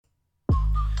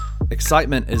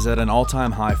Excitement is at an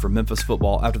all-time high for Memphis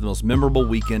football after the most memorable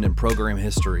weekend in program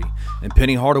history, and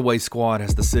Penny Hardaway's squad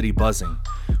has the city buzzing.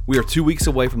 We are 2 weeks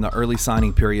away from the early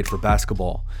signing period for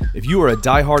basketball. If you are a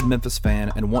die-hard Memphis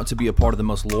fan and want to be a part of the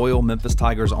most loyal Memphis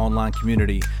Tigers online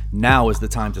community, now is the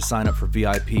time to sign up for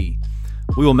VIP.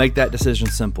 We will make that decision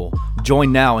simple.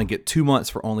 Join now and get 2 months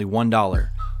for only $1.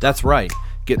 That's right,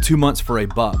 get 2 months for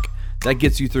 $1. That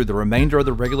gets you through the remainder of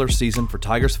the regular season for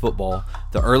Tigers football,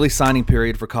 the early signing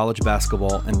period for college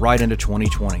basketball, and right into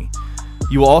 2020.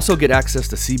 You will also get access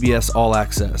to CBS All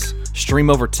Access.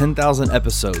 Stream over 10,000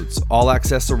 episodes, All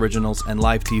Access originals, and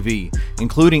live TV,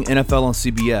 including NFL on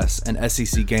CBS and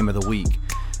SEC Game of the Week.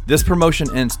 This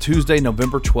promotion ends Tuesday,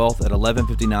 November 12th at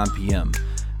 11:59 p.m.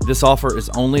 This offer is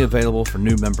only available for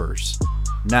new members.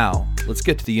 Now, let's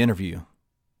get to the interview.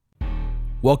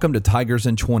 Welcome to Tigers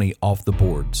in 20 Off the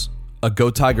Boards, a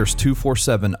Go Tigers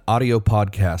 247 audio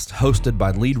podcast hosted by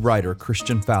lead writer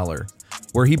Christian Fowler,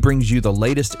 where he brings you the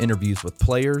latest interviews with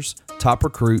players, top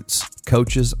recruits,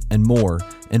 coaches, and more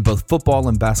in both football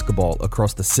and basketball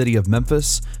across the city of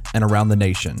Memphis and around the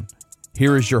nation.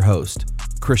 Here is your host,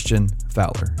 Christian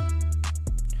Fowler.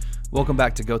 Welcome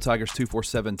back to Go Tigers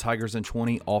 247 Tigers in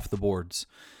 20 Off the Boards.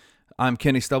 I'm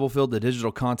Kenny Stubblefield, the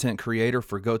digital content creator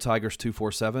for Go Tigers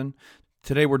 247.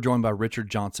 Today we're joined by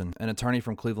Richard Johnson, an attorney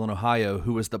from Cleveland, Ohio,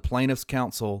 who is the plaintiff's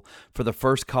counsel for the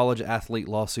first college athlete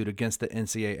lawsuit against the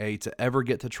NCAA to ever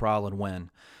get to trial and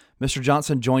win. Mr.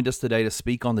 Johnson joined us today to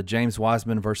speak on the James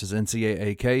Wiseman versus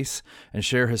NCAA case and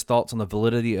share his thoughts on the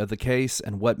validity of the case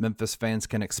and what Memphis fans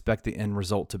can expect the end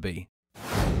result to be.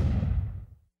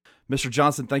 Mr.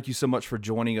 Johnson, thank you so much for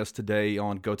joining us today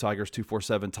on Go Tigers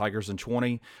 247 Tigers in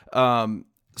 20.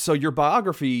 So your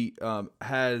biography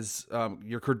has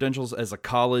your credentials as a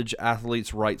college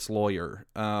athletes' rights lawyer.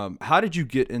 How did you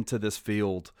get into this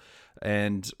field,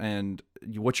 and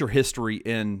what's your history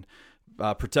in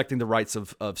protecting the rights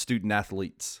of student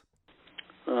athletes?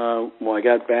 Well, I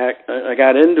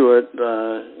got into it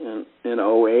in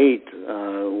 2008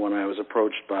 when I was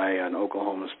approached by an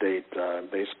Oklahoma State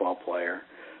baseball player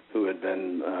who had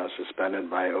been suspended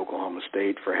by Oklahoma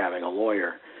State for having a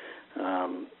lawyer.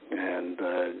 And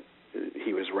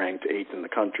he was ranked 8th in the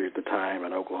country at the time,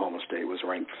 and Oklahoma State was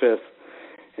ranked 5th.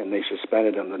 And they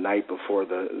suspended him the night before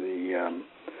the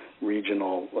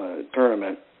regional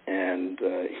tournament, and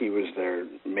he was their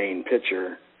main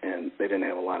pitcher, and they didn't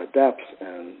have a lot of depth,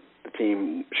 and the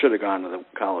team should have gone to the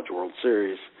College World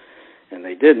Series, and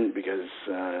they didn't because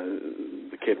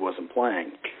the kid wasn't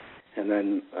playing. And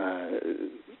then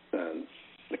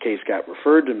the case got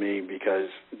referred to me because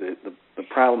the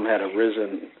problem had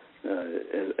arisen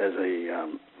as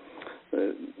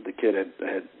the kid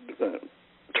had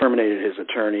terminated his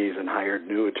attorneys and hired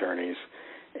new attorneys,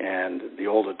 and the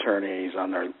old attorneys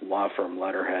on their law firm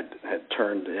letterhead had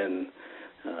turned in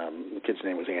the kid's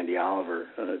name was Andy Oliver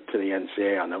to the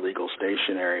NCAA on illegal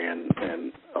stationery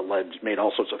and made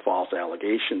all sorts of false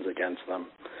allegations against him,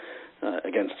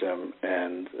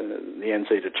 and the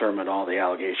NCAA determined all the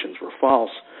allegations were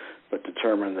false, but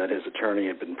determined that his attorney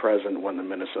had been present when the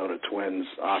Minnesota Twins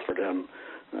offered him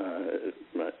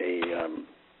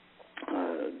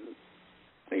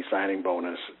a signing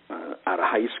bonus out of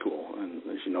high school. And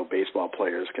as you know, baseball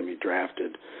players can be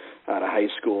drafted out of high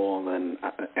school and then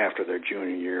after their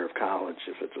junior year of college,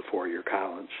 if it's a 4-year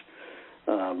college.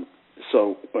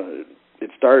 So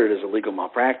it started as a legal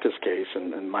malpractice case,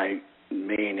 and my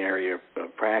main area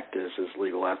of practice is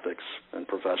legal ethics and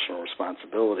professional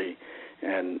responsibility,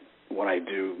 and what I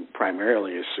do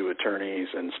primarily is sue attorneys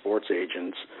and sports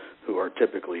agents who are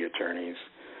typically attorneys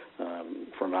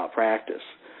for malpractice.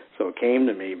 So it came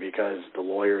to me because the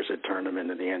lawyers had turned them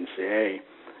into the NCAA,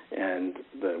 and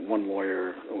the one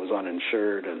lawyer was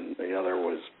uninsured and the other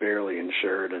was barely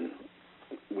insured, and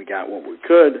we got what we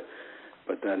could,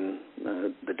 but then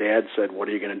the dad said, "What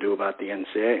are you going to do about the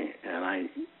NCAA?" And I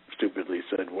stupidly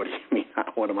said, "What do you mean?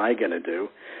 What am I going to do?"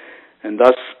 And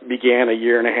thus began a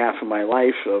year and a half of my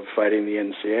life of fighting the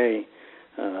NCAA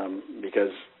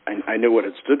because I knew what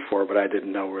it stood for, but I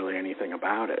didn't know really anything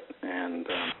about it. And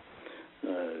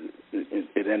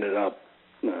it ended up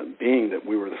being that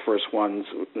we were the first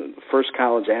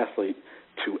college athlete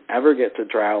to ever get to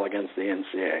trial against the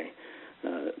NCAA.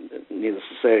 Needless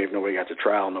to say, if nobody got to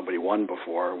trial, nobody won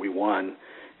before. We won,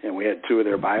 and we had 2 of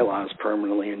their bylaws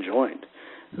permanently enjoined.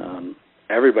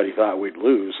 Everybody thought we'd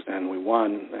lose, and we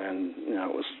won, and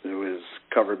it was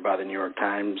covered by the New York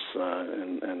Times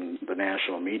and the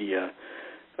national media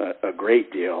a great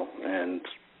deal. And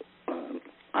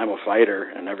I'm a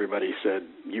fighter, and everybody said,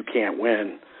 "You can't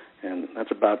win," and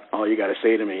that's about all you got to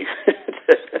say to me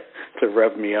to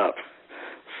rev me up.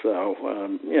 So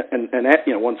and that,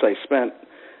 once I spent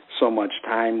so much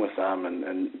time with them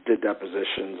and did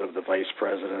depositions of the vice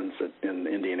presidents in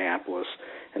Indianapolis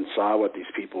and saw what these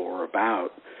people were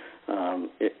about,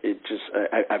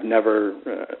 I've never,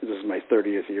 this is my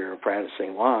 30th year of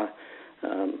practicing law,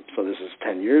 so this is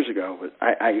 10 years ago, but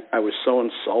I was so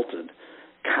insulted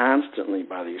constantly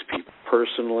by these people,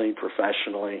 personally,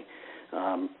 professionally.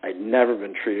 I'd never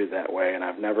been treated that way, and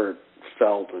I've never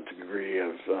felt a degree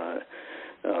of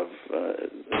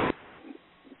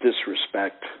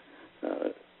disrespect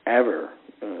ever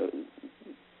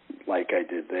like I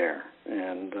did there.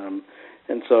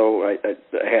 And so I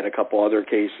had a couple other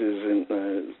cases,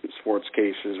 sports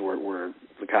cases, where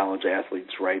the college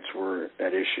athletes' rights were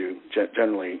at issue,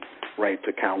 generally right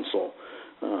to counsel,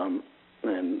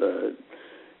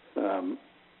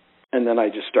 and then I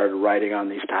just started writing on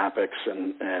these topics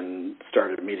and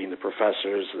started meeting the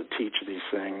professors that teach these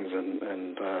things,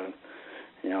 and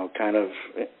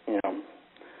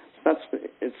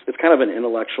it's kind of an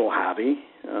intellectual hobby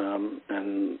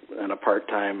and a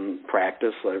part-time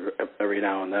practice. Every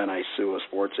now and then I sue a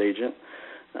sports agent.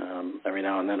 Every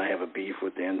now and then I have a beef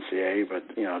with the NCAA, but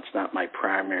it's not my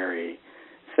primary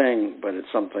thing. But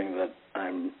it's something that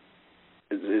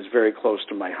is very close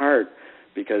to my heart,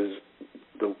 because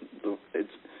it's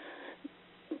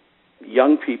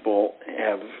young people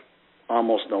have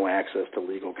almost no access to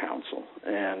legal counsel,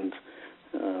 and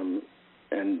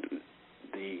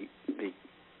the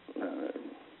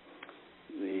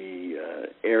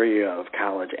area of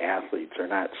college athletes are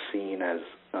not seen as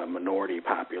a minority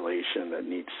population that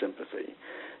needs sympathy.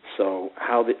 So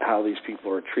how these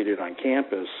people are treated on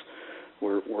campus,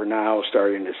 we're now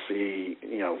starting to see,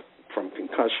 from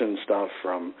concussion stuff,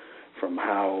 from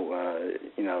how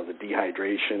the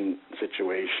dehydration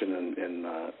situation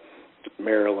in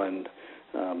Maryland,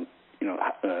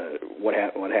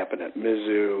 what happened at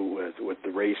Mizzou with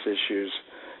the race issues.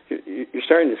 You're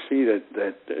starting to see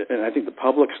that, and I think the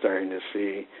public's starting to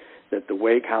see that the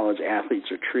way college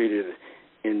athletes are treated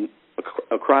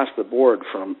across the board,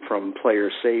 from player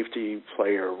safety,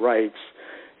 player rights.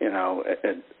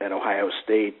 At Ohio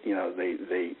State,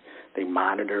 they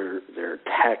monitor their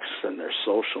texts and their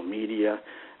social media.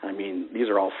 I mean, these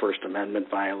are all First Amendment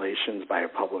violations by a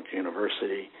public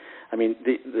university. I mean,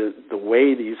 the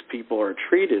way these people are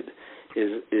treated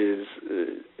is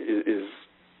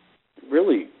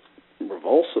really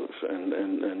revulsive, and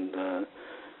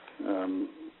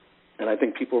I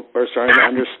think people are starting to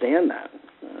understand that.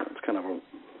 It's kind of a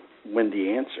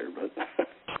windy answer, but.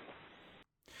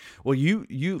 Well,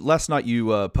 you last night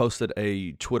you posted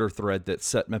a Twitter thread that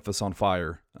set Memphis on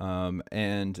fire,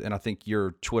 and I think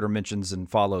your Twitter mentions and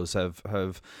follows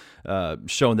have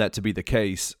shown that to be the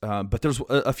case. But there's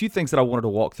a few things that I wanted to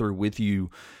walk through with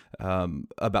you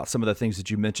about some of the things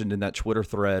that you mentioned in that Twitter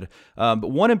thread.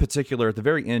 But one in particular, at the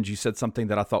very end, you said something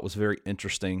that I thought was very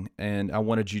interesting, and I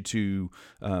wanted you to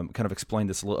kind of explain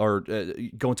this or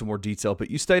go into more detail.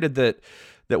 But you stated that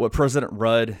what President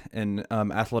Rudd and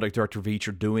Athletic Director Veach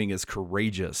are doing is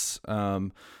courageous.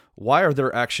 Why are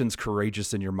their actions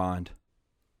courageous in your mind?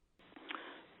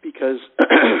 Because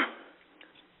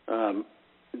the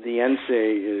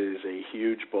NCAA is a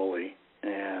huge bully,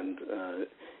 and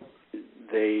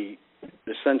they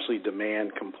essentially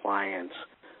demand compliance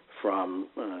from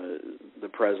the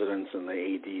presidents and the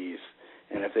ADs,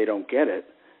 and if they don't get it,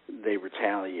 they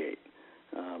retaliate.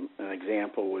 An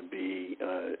example would be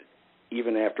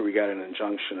even after we got an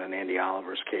injunction in Andy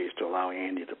Oliver's case to allow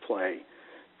Andy to play,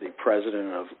 the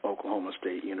president of Oklahoma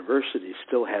State University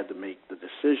still had to make the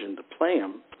decision to play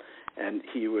him, and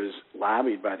he was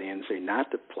lobbied by the NCAA not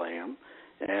to play him,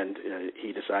 and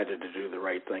he decided to do the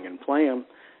right thing and play him.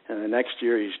 And the next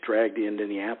year he's dragged into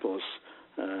Indianapolis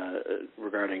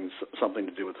regarding something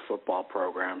to do with the football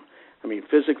program. I mean,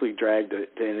 physically dragged to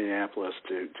Indianapolis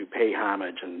to pay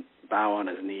homage and bow on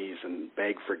his knees and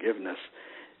beg forgiveness,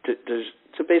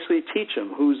 to basically teach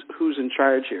him who's in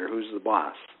charge here, who's the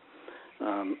boss.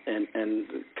 And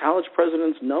college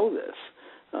presidents know this,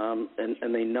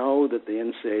 and they know that the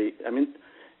NCAA. I mean,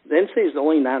 the NCAA is the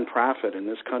only nonprofit in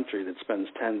this country that spends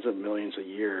tens of millions a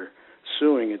year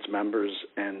suing its members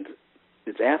and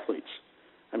its athletes.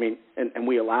 I mean, and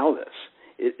we allow this.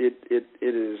 It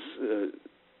is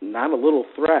not a little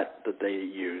threat that they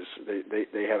use.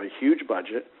 They have a huge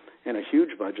budget and a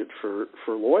huge budget for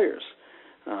lawyers.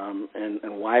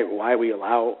 And why we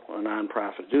allow a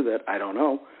nonprofit to do that, I don't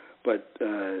know. But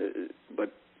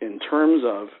in terms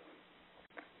of,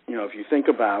 if you think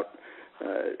about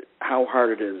how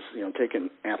hard it is. Take an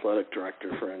athletic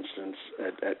director, for instance,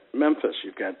 at Memphis.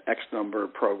 You've got X number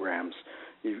of programs.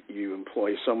 You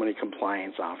employ so many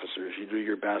compliance officers. You do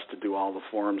your best to do all the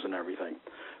forms and everything.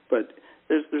 But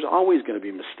there's always going to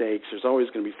be mistakes. There's always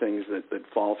going to be things that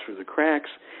fall through the cracks.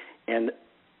 And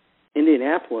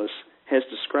Indianapolis has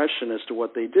discretion as to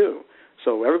what they do.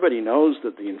 So everybody knows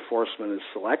that the enforcement is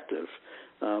selective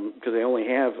because they only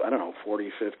have,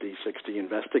 40, 50, 60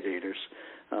 investigators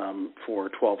for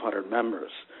 1,200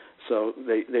 members. So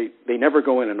they never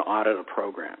go in and audit a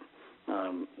program.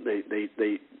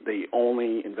 They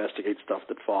only investigate stuff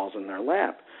that falls in their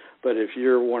lap. But if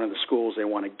you're one of the schools they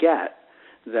want to get,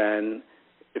 then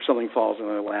if something falls in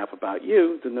their lap about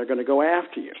you, then they're going to go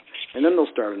after you. And then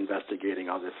they'll start investigating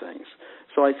other things.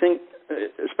 So I think,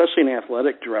 especially an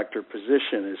athletic director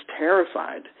position, is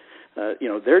terrified.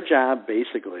 Their job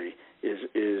basically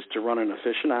is to run an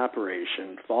efficient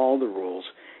operation, follow the rules,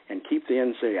 and keep the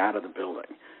NCAA out of the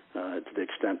building to the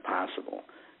extent possible.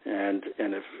 And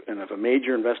if a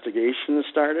major investigation is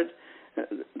started,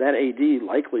 that AD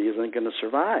likely isn't going to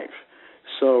survive.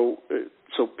 So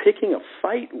picking a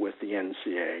fight with the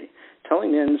NCAA,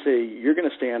 telling the NCAA you're going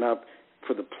to stand up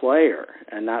for the player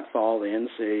and not follow the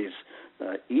NCAA's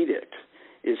edict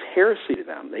is heresy to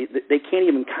them. They can't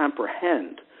even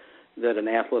comprehend that an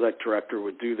athletic director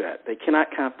would do that. They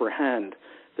cannot comprehend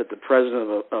that the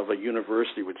president of a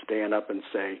university would stand up and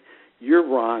say, you're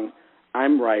wrong,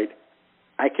 I'm right,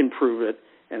 I can prove it,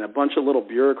 and a bunch of little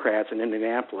bureaucrats in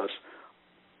Indianapolis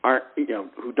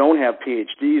who don't have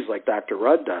PhDs like Dr.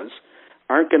 Rudd does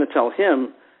aren't going to tell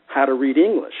him how to read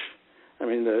English. I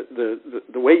mean,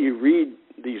 the way you read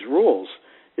these rules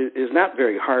is not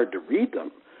very hard to read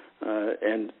them.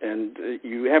 And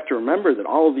you have to remember that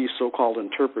all of these so-called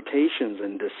interpretations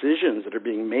and decisions that are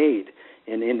being made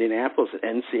in Indianapolis at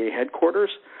NCAA headquarters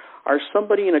are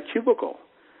somebody in a cubicle.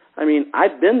 I mean,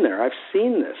 I've been there. I've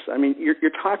seen this. I mean,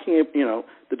 you're talking,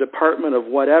 the department of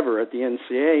whatever at the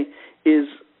NCAA is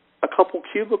a couple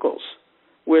cubicles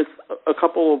with a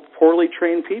couple of poorly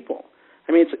trained people.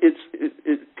 I mean,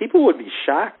 people would be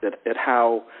shocked at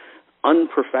how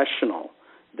unprofessional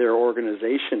their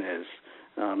organization is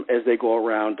as they go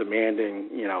around demanding,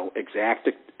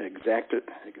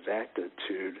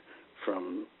 exactitude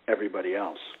from everybody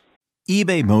else.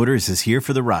 eBay Motors is here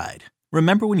for the ride.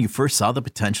 Remember when you first saw the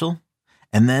potential?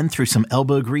 And then through some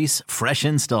elbow grease, fresh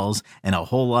installs, and a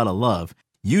whole lot of love,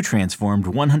 you transformed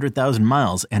 100,000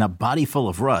 miles and a body full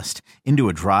of rust into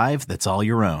a drive that's all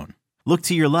your own. Look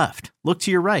to your left. Look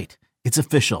to your right. It's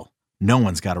official. No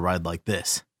one's got a ride like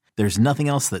this. There's nothing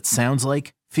else that sounds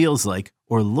like, feels like,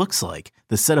 or looks like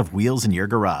the set of wheels in your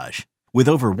garage. With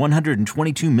over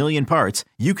 122 million parts,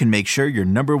 you can make sure your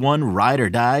number one ride or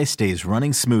die stays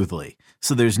running smoothly.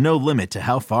 So there's no limit to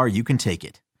how far you can take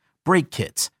it. Brake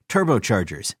kits,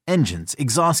 turbochargers, engines,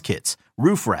 exhaust kits,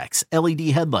 roof racks, LED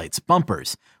headlights,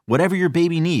 bumpers, whatever your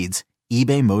baby needs,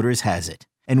 eBay Motors has it.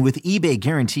 And with eBay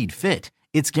Guaranteed Fit,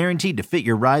 it's guaranteed to fit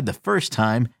your ride the first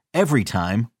time, every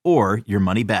time, or your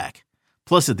money back.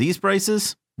 Plus at these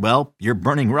prices, well, you're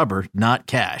burning rubber, not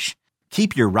cash.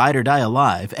 Keep your ride or die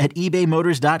alive at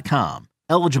ebaymotors.com.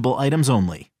 Eligible items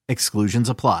only. Exclusions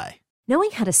apply.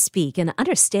 Knowing how to speak and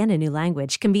understand a new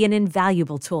language can be an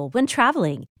invaluable tool when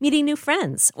traveling, meeting new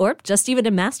friends, or just even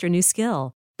to master a new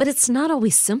skill. But it's not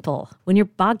always simple when you're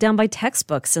bogged down by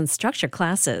textbooks and structured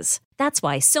classes. That's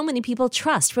why so many people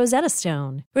trust Rosetta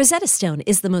Stone. Rosetta Stone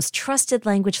is the most trusted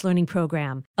language learning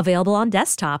program, available on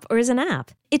desktop or as an app.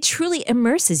 It truly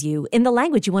immerses you in the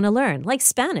language you want to learn, like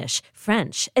Spanish,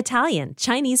 French, Italian,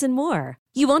 Chinese, and more.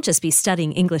 You won't just be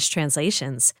studying English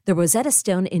translations. The Rosetta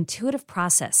Stone intuitive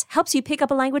process helps you pick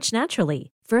up a language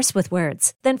naturally, first with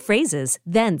words, then phrases,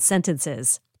 then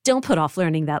sentences. Don't put off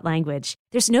learning that language.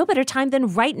 There's no better time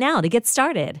than right now to get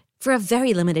started. For a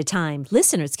very limited time,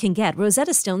 listeners can get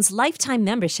Rosetta Stone's lifetime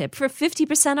membership for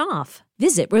 50% off.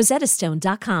 Visit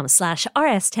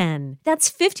rosettastone.com/rs10. That's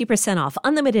 50% off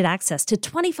unlimited access to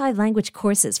 25 language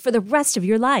courses for the rest of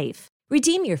your life.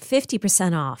 Redeem your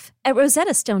 50% off at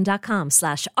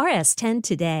rosettastone.com/rs10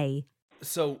 today.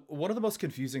 So one of the most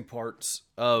confusing parts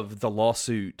of the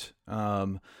lawsuit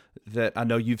that I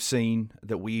know you've seen,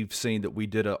 that we've seen, that we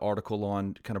did an article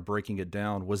on kind of breaking it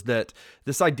down, was that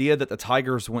this idea that the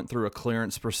Tigers went through a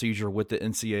clearance procedure with the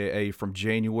NCAA from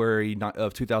January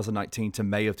of 2019 to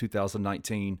May of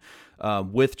 2019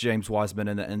 with James Wiseman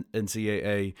and the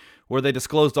NCAA, where they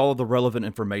disclosed all of the relevant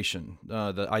information.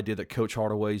 The idea that Coach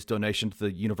Hardaway's donation to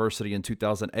the university in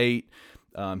 2008,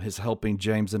 his helping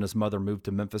James and his mother move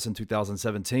to Memphis in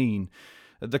 2017.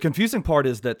 The confusing part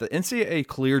is that the NCAA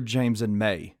cleared James in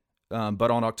May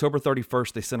but on October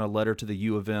 31st, they sent a letter to the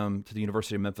U of M, to the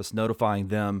University of Memphis, notifying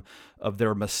them of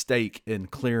their mistake in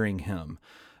clearing him.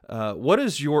 What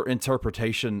is your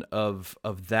interpretation of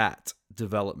that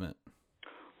development?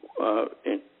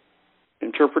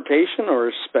 Interpretation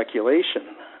or speculation?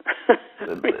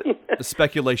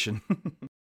 Speculation.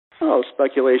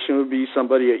 Speculation would be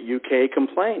somebody at UK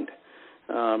complained,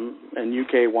 and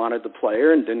UK wanted the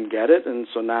player and didn't get it, and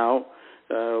so now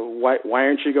why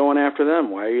aren't you going after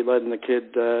them? Why are you letting the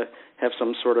kid have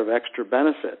some sort of extra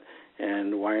benefit?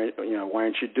 And why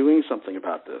aren't you doing something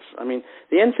about this? I mean,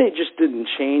 the NCAA just didn't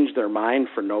change their mind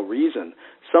for no reason.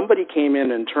 Somebody came in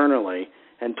internally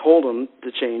and told them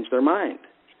to change their mind.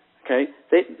 Okay,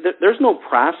 there's no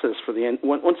process for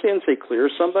once the NCAA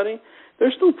clears somebody,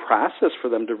 there's no process for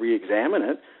them to re-examine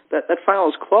it. That file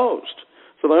is closed.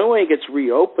 So the only way it gets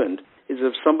reopened is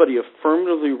if somebody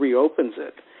affirmatively reopens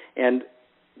it, and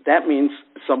that means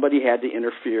somebody had to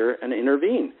interfere and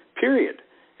intervene. Period.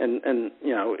 And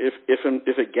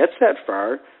if it gets that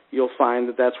far, you'll find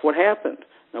that that's what happened.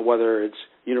 Now, whether it's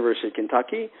University of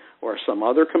Kentucky or some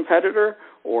other competitor,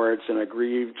 or it's an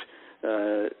aggrieved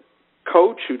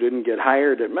coach who didn't get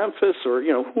hired at Memphis, or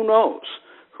who knows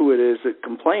who it is that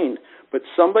complained, but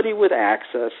somebody with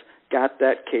access got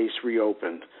that case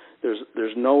reopened.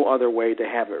 There's no other way to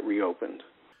have it reopened.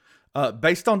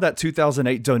 Based on that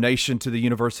 2008 donation to the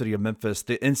University of Memphis,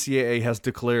 the NCAA has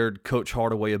declared Coach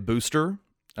Hardaway a booster.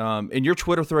 In your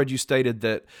Twitter thread, you stated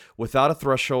that without a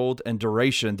threshold and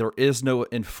duration, there is no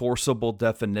enforceable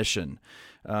definition.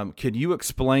 Can you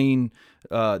explain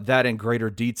that in greater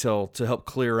detail to help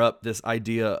clear up this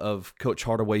idea of Coach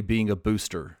Hardaway being a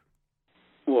booster?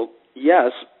 Well,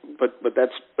 yes, but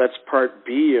that's part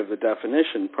B of the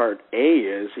definition. Part A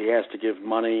is he has to give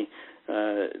money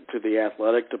to the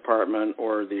athletic department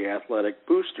or the athletic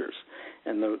boosters.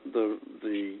 And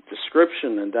the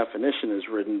description and definition is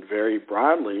written very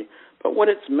broadly, but what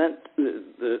it's meant,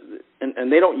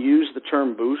 and they don't use the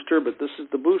term booster, but this is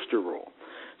the booster rule.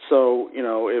 So,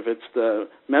 if it's the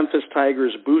Memphis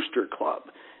Tigers Booster Club,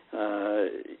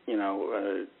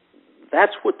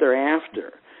 that's what they're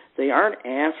after. They aren't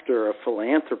after a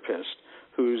philanthropist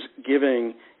who's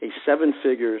giving a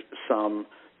seven-figure sum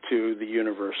to the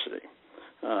university.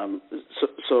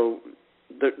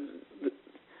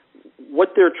 What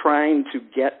they're trying to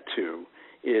get to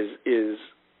is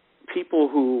people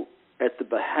who, at the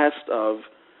behest of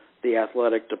the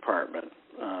athletic department,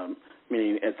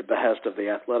 meaning at the behest of the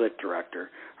athletic director,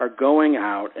 are going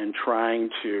out and trying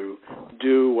to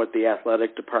do what the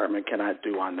athletic department cannot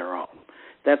do on their own.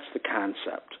 That's the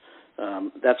concept.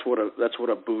 That's what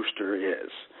a booster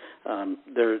is.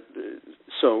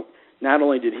 So not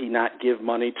only did he not give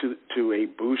money to a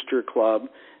booster club,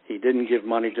 he didn't give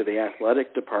money to the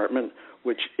athletic department,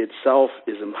 which itself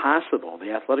is impossible.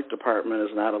 The athletic department is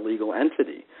not a legal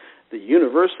entity. The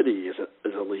university is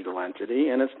a legal entity,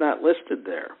 and it's not listed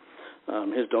there.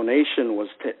 His donation was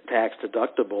tax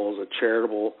deductible as a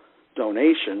charitable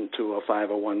donation to a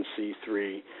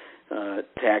 501c3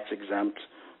 tax-exempt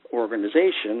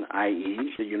organization,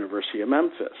 i.e. the University of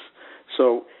Memphis.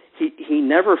 So he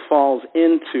never falls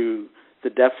into the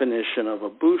definition of a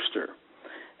booster.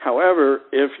 However,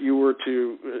 if you were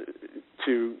to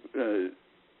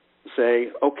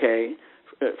say, okay,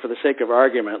 for the sake of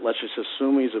argument, let's just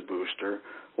assume he's a booster,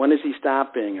 when does he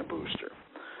stop being a booster?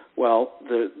 Well,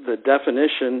 the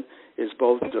definition is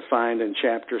both defined in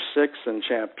Chapter 6 and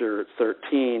Chapter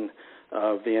 13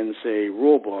 of the NCAA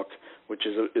rule book, which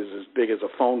is as big as a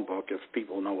phone book, if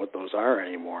people know what those are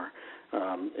anymore.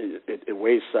 It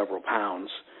weighs several pounds.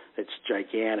 It's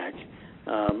gigantic.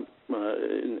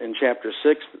 In Chapter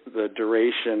 6, the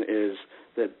duration is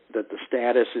that the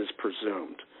status is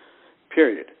presumed,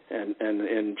 period. And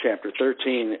in Chapter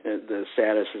 13, the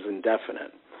status is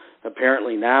indefinite.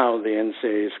 Apparently now the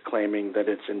NCAA is claiming that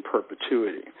it's in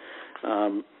perpetuity.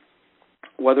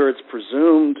 Whether it's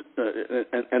presumed,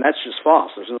 and that's just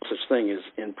false. There's no such thing as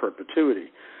in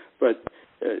perpetuity. But,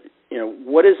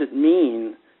 what does it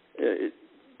mean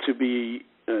to be,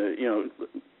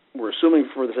 we're assuming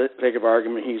for the sake of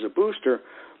argument he's a booster,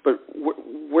 but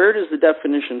where does the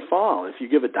definition fall? If you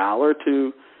give $1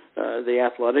 to the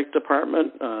athletic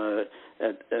department,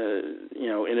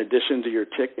 in addition to your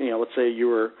ticket, let's say you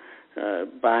were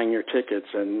buying your tickets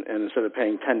and instead of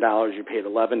paying $10, you paid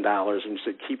 $11, and you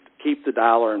said keep the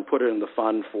 $1 and put it in the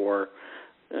fund for,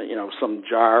 some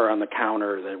jar on the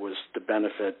counter that was to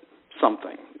benefit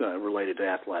something related to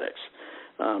athletics.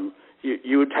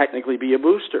 You would technically be a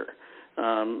booster.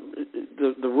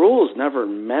 The rule is never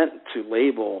meant to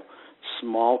label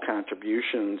small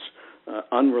contributions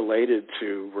unrelated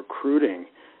to recruiting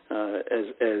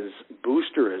as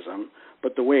boosterism,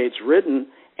 but the way it's written,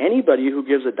 anybody who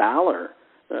gives $1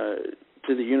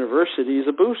 to the university is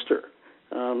a booster.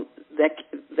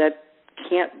 That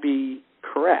can't be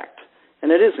correct,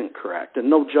 and it isn't correct, and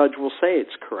no judge will say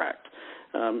it's correct.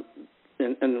 And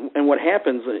what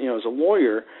happens, as a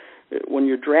lawyer, when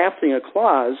you're drafting a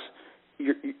clause,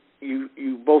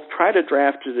 you both try to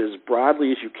draft it as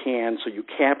broadly as you can, so you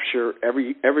capture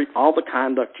all the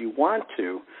conduct you want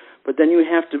to, but then you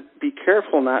have to be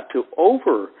careful not to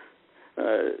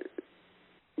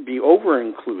be over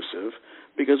inclusive,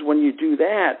 because when you do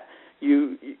that,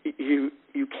 you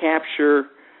capture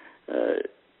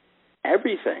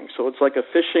everything. So it's like a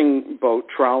fishing boat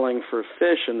trawling for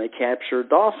fish, and they capture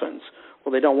dolphins.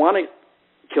 Well, they don't want to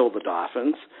kill the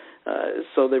dolphins,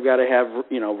 so they've got to have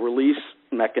release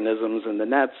mechanisms in the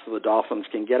nets so the dolphins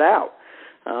can get out.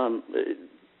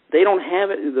 They don't have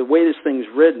it the way this thing's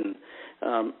written.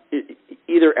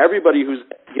 Either everybody who's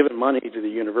given money to the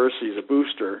university is a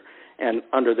booster, and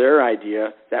under their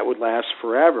idea that would last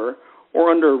forever, or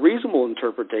under a reasonable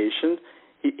interpretation,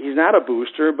 he's not a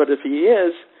booster, but if he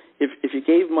is, if he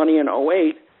gave money in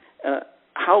 2008,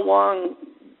 how long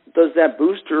does that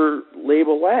booster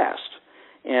label last?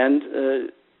 And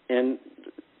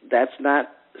that's not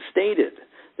stated.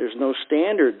 There's no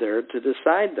standard there to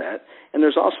decide that, and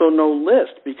there's also no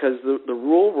list, because the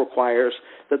rule requires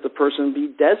that the person be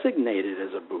designated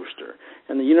as a booster,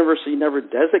 and the university never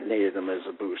designated them as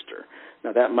a booster.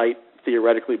 Now, that might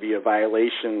theoretically be a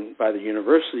violation by the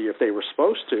university if they were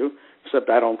supposed to, except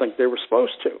I don't think they were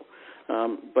supposed to.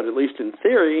 But at least in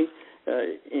theory,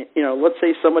 let's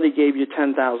say somebody gave you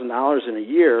 $10,000 in a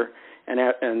year,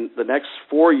 and the next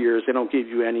 4 years they don't give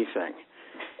you anything.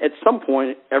 At some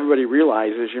point, everybody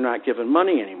realizes you're not giving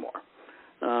money anymore.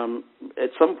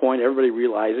 At some point, everybody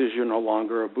realizes you're no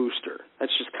longer a booster.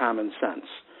 That's just common sense.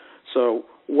 So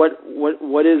what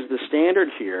is the standard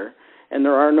here? And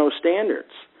there are no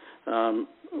standards.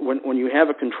 When you have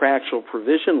a contractual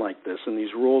provision like this, and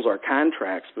these rules are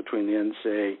contracts between the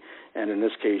NCAA and, in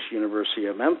this case, University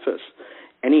of Memphis,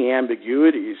 any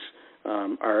ambiguities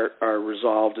are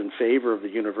resolved in favor of the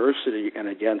university and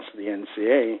against the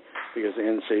NCAA, because the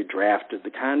NCAA drafted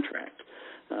the contract.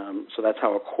 So that's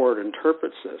how a court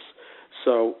interprets this.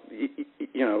 So,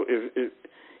 if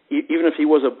even if he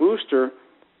was a booster,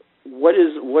 what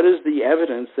is the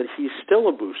evidence that he's still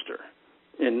a booster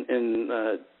in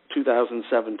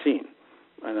 2017?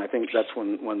 And I think that's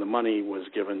when the money was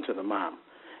given to the mom.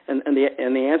 And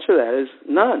the answer to that is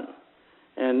none.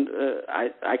 And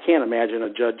I can't imagine a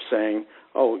judge saying,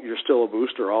 "Oh, you're still a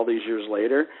booster all these years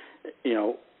later."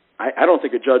 I don't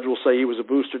think a judge will say he was a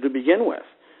booster to begin with.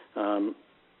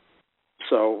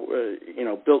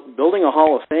 Building a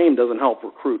Hall of Fame doesn't help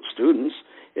recruit students.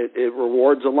 It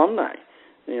rewards alumni.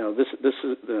 This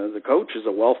is the coach is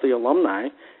a wealthy alumni,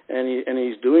 and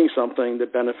he's doing something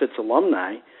that benefits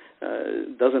alumni,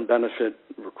 doesn't benefit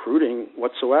recruiting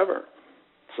whatsoever.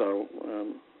 So.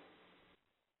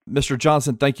 Mr.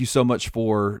 Johnson, thank you so much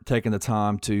for taking the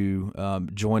time to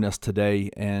join us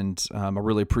today, and I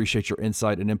really appreciate your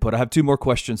insight and input. I have two more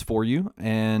questions for you,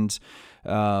 and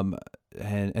then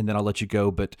I'll let you go.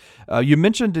 But you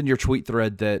mentioned in your tweet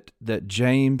thread that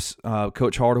James,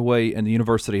 Coach Hardaway, and the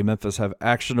University of Memphis have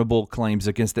actionable claims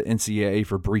against the NCAA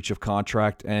for breach of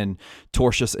contract and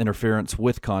tortious interference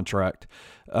with contract.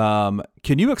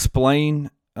 Can you explain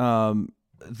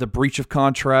the breach of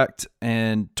contract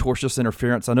and tortious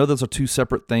interference? I know those are two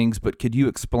separate things, but could you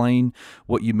explain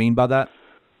what you mean by that?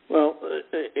 Well,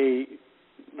 the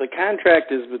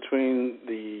contract is between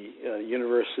the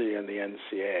university and the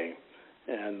NCAA,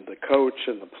 and the coach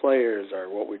and the players are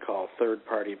what we call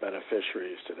third-party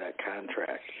beneficiaries to that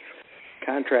contract.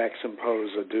 Contracts impose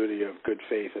a duty of good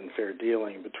faith and fair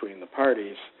dealing between the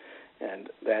parties, and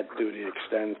that duty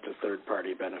extends to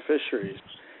third-party beneficiaries.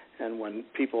 And when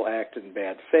people act in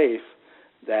bad faith,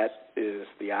 that is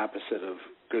the opposite of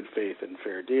good faith and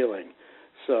fair dealing.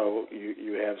 So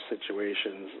you have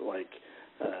situations like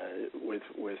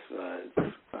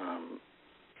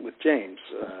with James,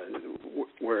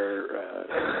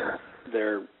 where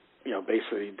they're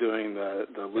basically doing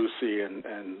the Lucy and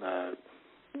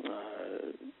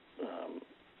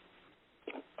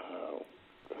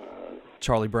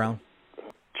Charlie Brown.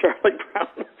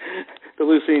 The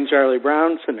Lucy and Charlie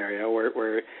Brown scenario,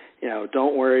 where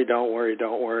don't worry,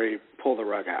 pull the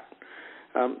rug out.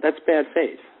 That's bad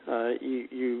faith.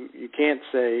 You can't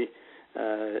say,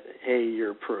 hey,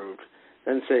 you're approved.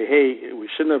 Then say, hey, we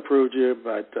shouldn't have approved you,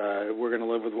 but we're going to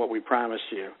live with what we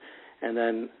promised you. And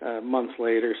then months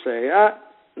later say,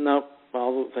 nope,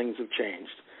 all the things have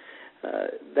changed.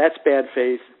 That's bad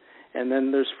faith, And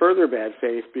then there's further bad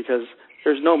faith because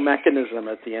there's no mechanism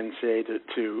at the NCAA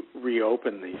to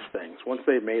reopen these things. Once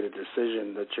they've made a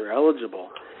decision that you're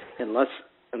eligible, unless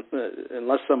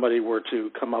somebody were to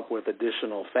come up with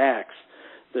additional facts,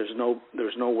 there's no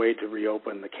way to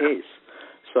reopen the case.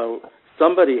 So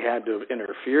somebody had to have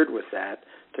interfered with that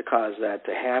to cause that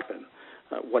to happen.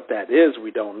 What that is,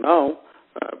 we don't know,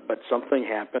 but something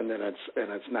happened, and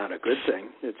it's not a good thing.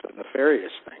 It's a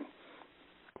nefarious thing.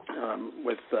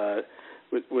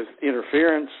 With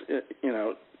interference,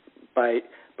 by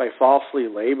falsely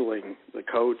labeling the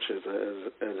coach as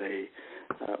a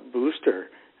booster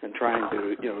and trying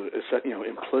to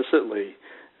implicitly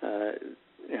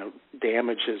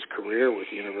damage his career with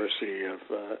the University of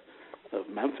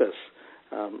Memphis.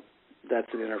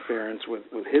 That's an interference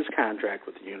with his contract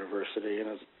with the university, and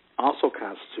it also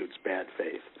constitutes bad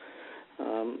faith.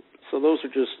 So those are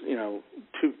just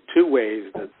two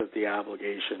ways that the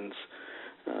obligations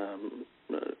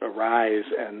arise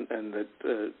and that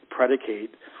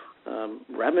predicate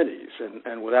remedies.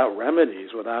 And without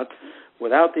remedies, without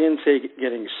the NCAA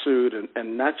getting sued,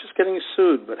 and not just getting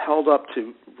sued, but held up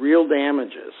to real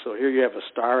damages. So here you have a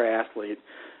star athlete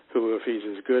who, if he's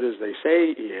as good as they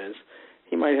say he is,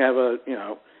 he might have a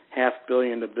 $500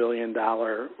 million to $1 billion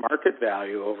market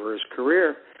value over his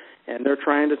career, and they're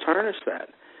trying to tarnish that.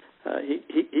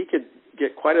 He could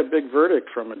get quite a big verdict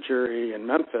from a jury in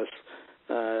Memphis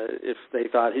if they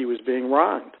thought he was being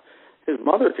wronged. His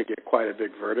mother could get quite a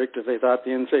big verdict if they thought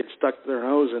the NCAA stuck their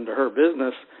nose into her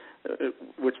business,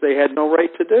 which they had no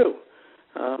right to do.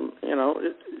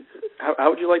 How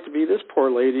would you like to be this poor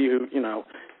lady who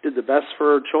did the best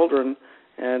for her children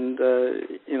and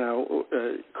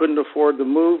couldn't afford to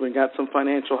move and got some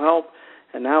financial help,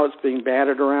 and now it's being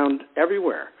batted around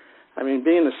everywhere? I mean,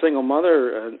 being a single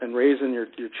mother and raising your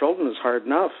children is hard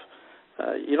enough.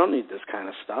 You don't need this kind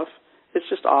of stuff. It's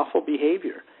just awful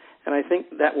behavior. And I think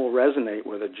that will resonate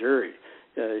with a jury.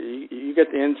 You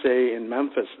get the NCAA in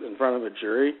Memphis in front of a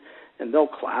jury, and they'll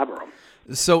clobber them.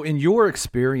 So in your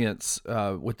experience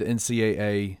with the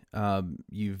NCAA,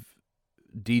 you've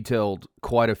detailed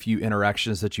quite a few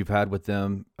interactions that you've had with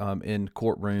them in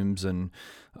courtrooms and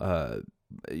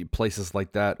places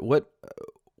like that.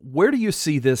 Where do you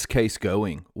see this case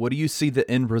going? What do you see the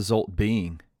end result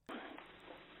being?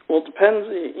 Well, it depends.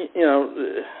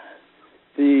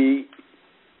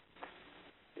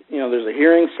 There's a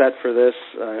hearing set for this.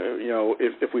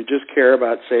 If we just care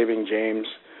about saving James,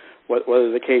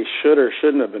 whether the case should or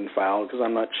shouldn't have been filed, because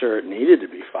I'm not sure it needed to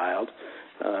be filed.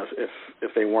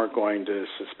 If they weren't going to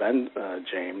suspend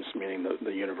James, meaning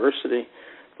the university,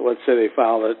 but let's say they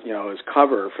filed it, as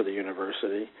cover for the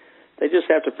university, they just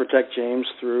have to protect James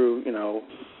through,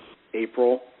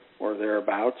 April or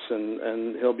thereabouts,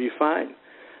 and he'll be fine.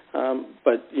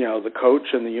 But the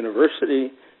coach and the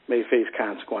university may face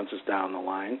consequences down the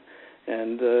line,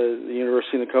 and the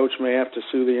university and the coach may have to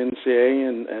sue the NCAA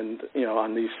and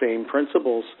on these same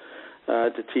principles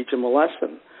to teach them a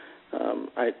lesson.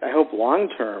 I hope long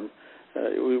term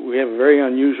we have a very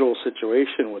unusual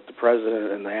situation with the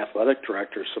president and the athletic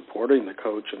director supporting the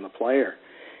coach and the player,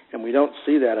 and we don't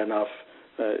see that enough.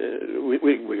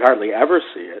 We hardly ever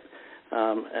see it.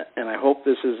 And I hope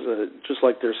this is just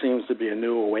like there seems to be a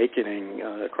new awakening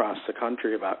across the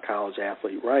country about college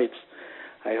athlete rights.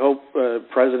 I hope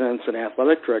presidents and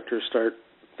athletic directors start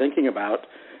thinking about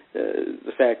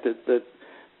the fact that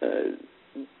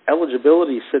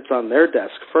eligibility sits on their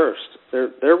desk first.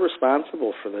 They're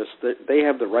responsible for this. They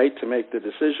have the right to make the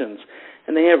decisions,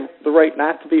 and they have the right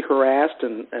not to be harassed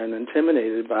and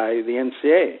intimidated by the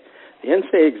NCAA. The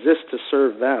NCAA exists to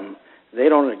serve them. They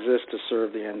don't exist to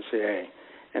serve the NCAA.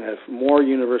 And if more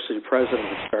university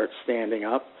presidents start standing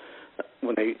up,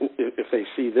 if they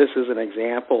see this as an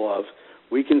example of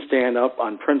we can stand up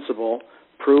on principle,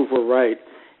 prove we're right,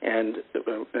 and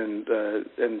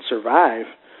survive,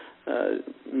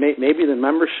 maybe the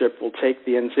membership will take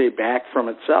the NCAA back from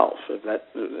itself, if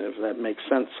that makes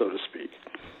sense, so to speak.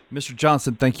 Mr.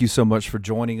 Johnson, thank you so much for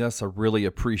joining us. I really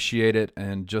appreciate it,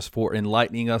 and just for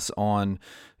enlightening us on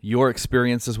your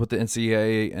experiences with the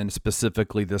NCAA and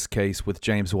specifically this case with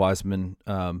James Wiseman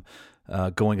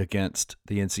going against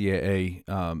the NCAA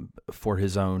for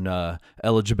his own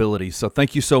eligibility. So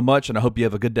thank you so much, and I hope you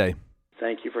have a good day.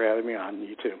 Thank you for having me on.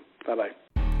 You too. Bye-bye.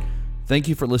 Thank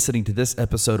you for listening to this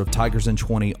episode of Tigers in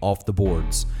 20 Off the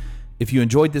Boards. If you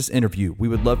enjoyed this interview, we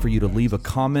would love for you to leave a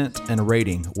comment and a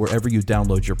rating wherever you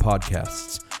download your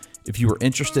podcasts. If you are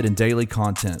interested in daily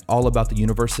content all about the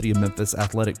University of Memphis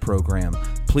athletic program,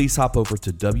 please hop over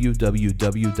to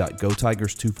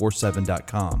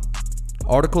www.gotigers247.com.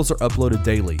 Articles are uploaded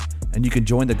daily, And you can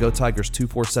join the Go Tigers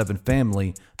 247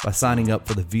 family by signing up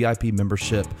for the VIP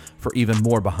membership for even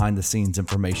more behind-the-scenes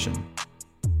information.